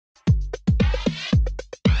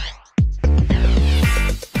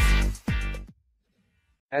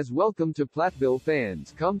As Welcome to Plathville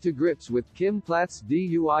fans come to grips with Kim Plath's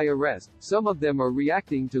DUI arrest, some of them are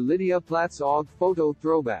reacting to Lydia Plath's OG photo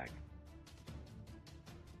throwback.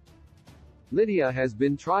 Lydia has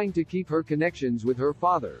been trying to keep her connections with her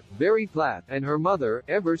father, Barry Plath, and her mother,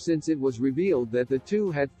 ever since it was revealed that the two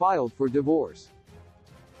had filed for divorce.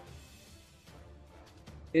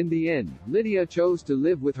 In the end, Lydia chose to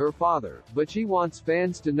live with her father, but she wants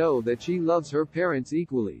fans to know that she loves her parents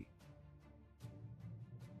equally.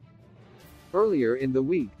 Earlier in the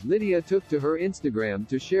week, Lydia took to her Instagram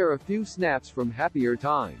to share a few snaps from happier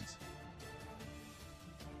times.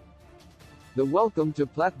 The Welcome to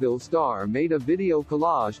Plathville star made a video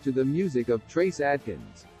collage to the music of Trace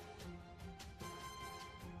Adkins.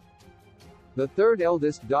 The third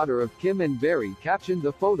eldest daughter of Kim and Barry captioned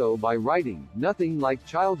the photo by writing, "Nothing like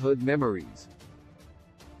childhood memories."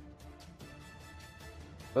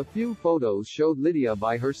 A few photos showed Lydia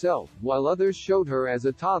by herself, while others showed her as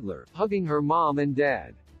a toddler, hugging her mom and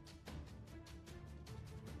dad.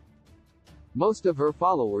 Most of her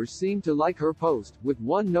followers seemed to like her post, with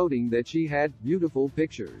one noting that she had beautiful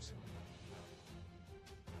pictures.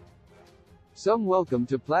 Some Welcome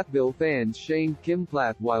to Plathville fans shamed Kim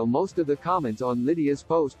Plath. While most of the comments on Lydia's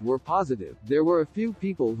post were positive, there were a few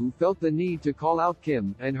people who felt the need to call out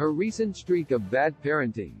Kim and her recent streak of bad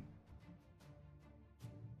parenting.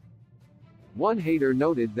 One hater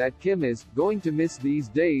noted that Kim is going to miss these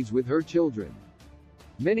days with her children.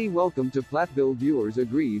 Many Welcome to Plathville viewers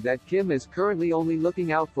agree that Kim is currently only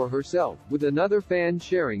looking out for herself, with another fan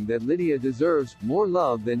sharing that Lydia deserves more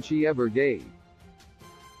love than she ever gave.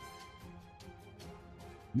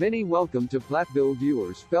 Many Welcome to Plathville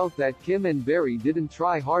viewers felt that Kim and Barry didn't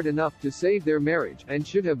try hard enough to save their marriage, and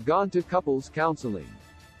should have gone to couples counseling.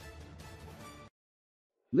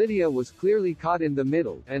 Lydia was clearly caught in the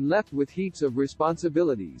middle, and left with heaps of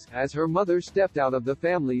responsibilities, as her mother stepped out of the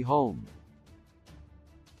family home.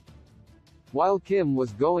 While Kim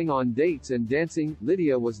was going on dates and dancing,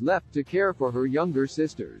 Lydia was left to care for her younger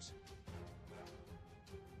sisters.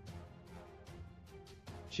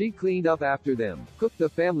 She cleaned up after them, cooked the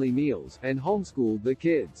family meals, and homeschooled the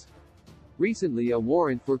kids. Recently, a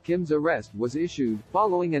warrant for Kim's arrest was issued,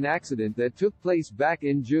 following an accident that took place back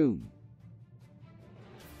in June.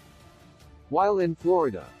 While in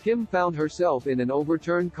Florida, Kim found herself in an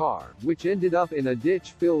overturned car, which ended up in a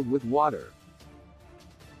ditch filled with water.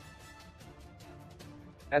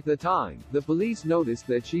 At the time, the police noticed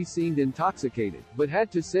that she seemed intoxicated, but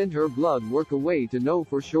had to send her blood work away to know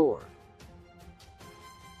for sure.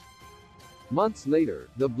 Months later,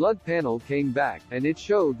 the blood panel came back, and it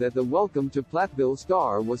showed that the Welcome to Plathville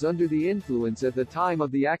star was under the influence at the time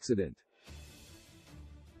of the accident.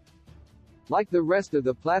 Like the rest of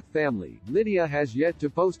the Plath family, Lydia has yet to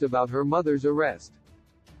post about her mother's arrest.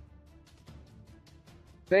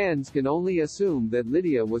 Fans can only assume that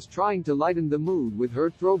Lydia was trying to lighten the mood with her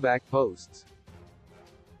throwback posts.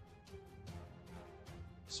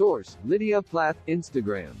 Source: Lydia Plath,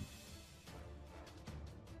 Instagram.